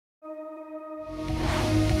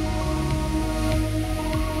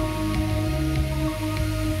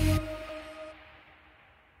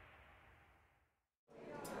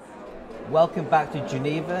Welcome back to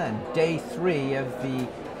Geneva and day 3 of the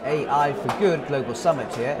AI for Good Global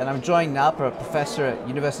Summit here. And I'm joined now by a professor at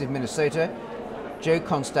University of Minnesota, Joe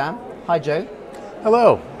Konstan. Hi, Joe.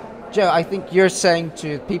 Hello. Joe, I think you're saying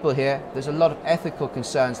to people here, there's a lot of ethical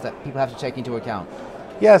concerns that people have to take into account.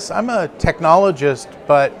 Yes, I'm a technologist,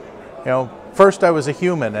 but first I was a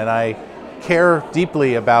human, and I care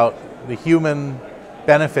deeply about the human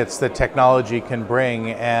benefits that technology can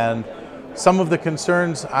bring. And some of the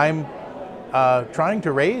concerns I'm trying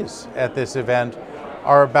to raise at this event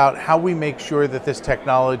are about how we make sure that this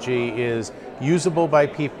technology is usable by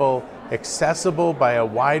people, accessible by a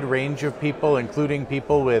wide range of people, including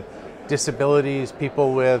people with disabilities,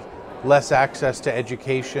 people with less access to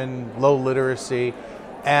education, low literacy,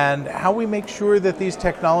 and how we make sure that these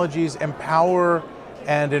technologies empower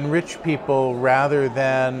and enrich people rather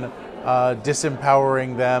than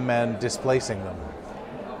disempowering them and displacing them.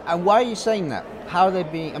 And why are you saying that? How are they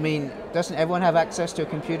being, doesn't everyone have access to a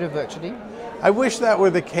computer virtually? I wish that were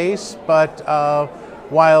the case, but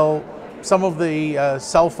while some of the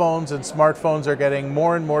cell phones and smartphones are getting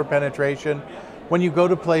more and more penetration, when you go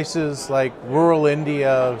to places like rural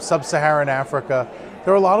India, sub-Saharan Africa,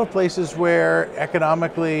 there are a lot of places where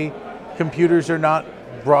economically computers are not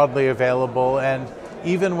broadly available, and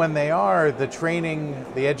even when they are, the training,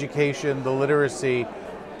 the education, the literacy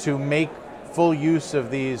to make full use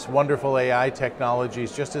of these wonderful AI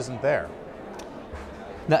technologies just isn't there.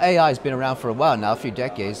 Now, AI has been around for a while now, a few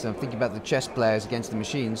decades. I'm thinking about the chess players against the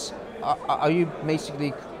machines. Are you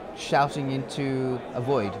basically shouting into a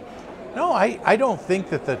void? No, I don't think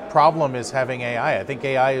that the problem is having AI. I think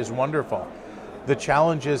AI is wonderful. The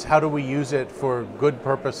challenge is, how do we use it for good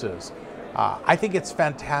purposes? I think it's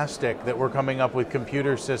fantastic that we're coming up with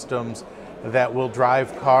computer systems that will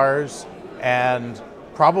drive cars and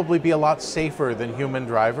probably be a lot safer than human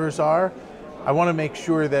drivers are. I want to make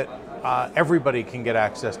sure that everybody can get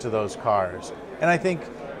access to those cars. And I think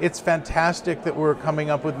it's fantastic that we're coming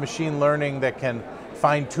up with machine learning that can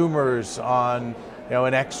find tumors on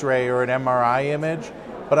an X-ray or an MRI image.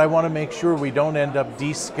 But I want to make sure we don't end up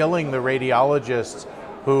de-skilling the radiologists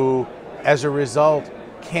who, as a result,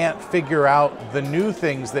 can't figure out the new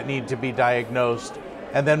things that need to be diagnosed,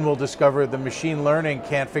 and then we'll discover the machine learning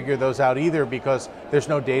can't figure those out either because there's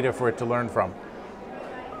no data for it to learn from.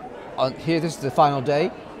 Here, this is the final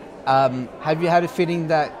day. Have you had a feeling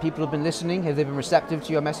that people have been listening? Have they been receptive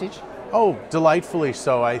to your message? Oh, delightfully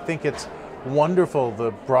so. I think it's wonderful,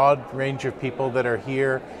 the broad range of people that are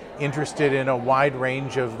here, interested in a wide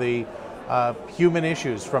range of the human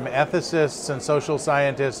issues, from ethicists and social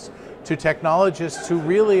scientists to technologists who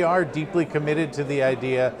really are deeply committed to the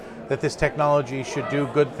idea that this technology should do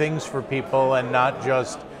good things for people and not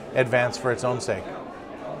just advance for its own sake.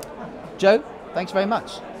 Joe, thanks very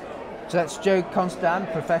much. So that's Joe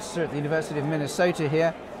Konstan, professor at the University of Minnesota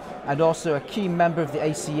here, and also a key member of the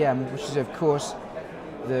ACM, which is of course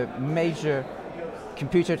the major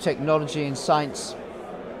computer technology and science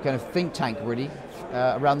kind of think tank really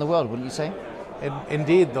around the world, wouldn't you say?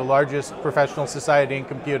 Indeed, the largest professional society in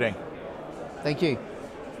computing. Thank you.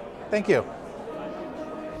 Thank you.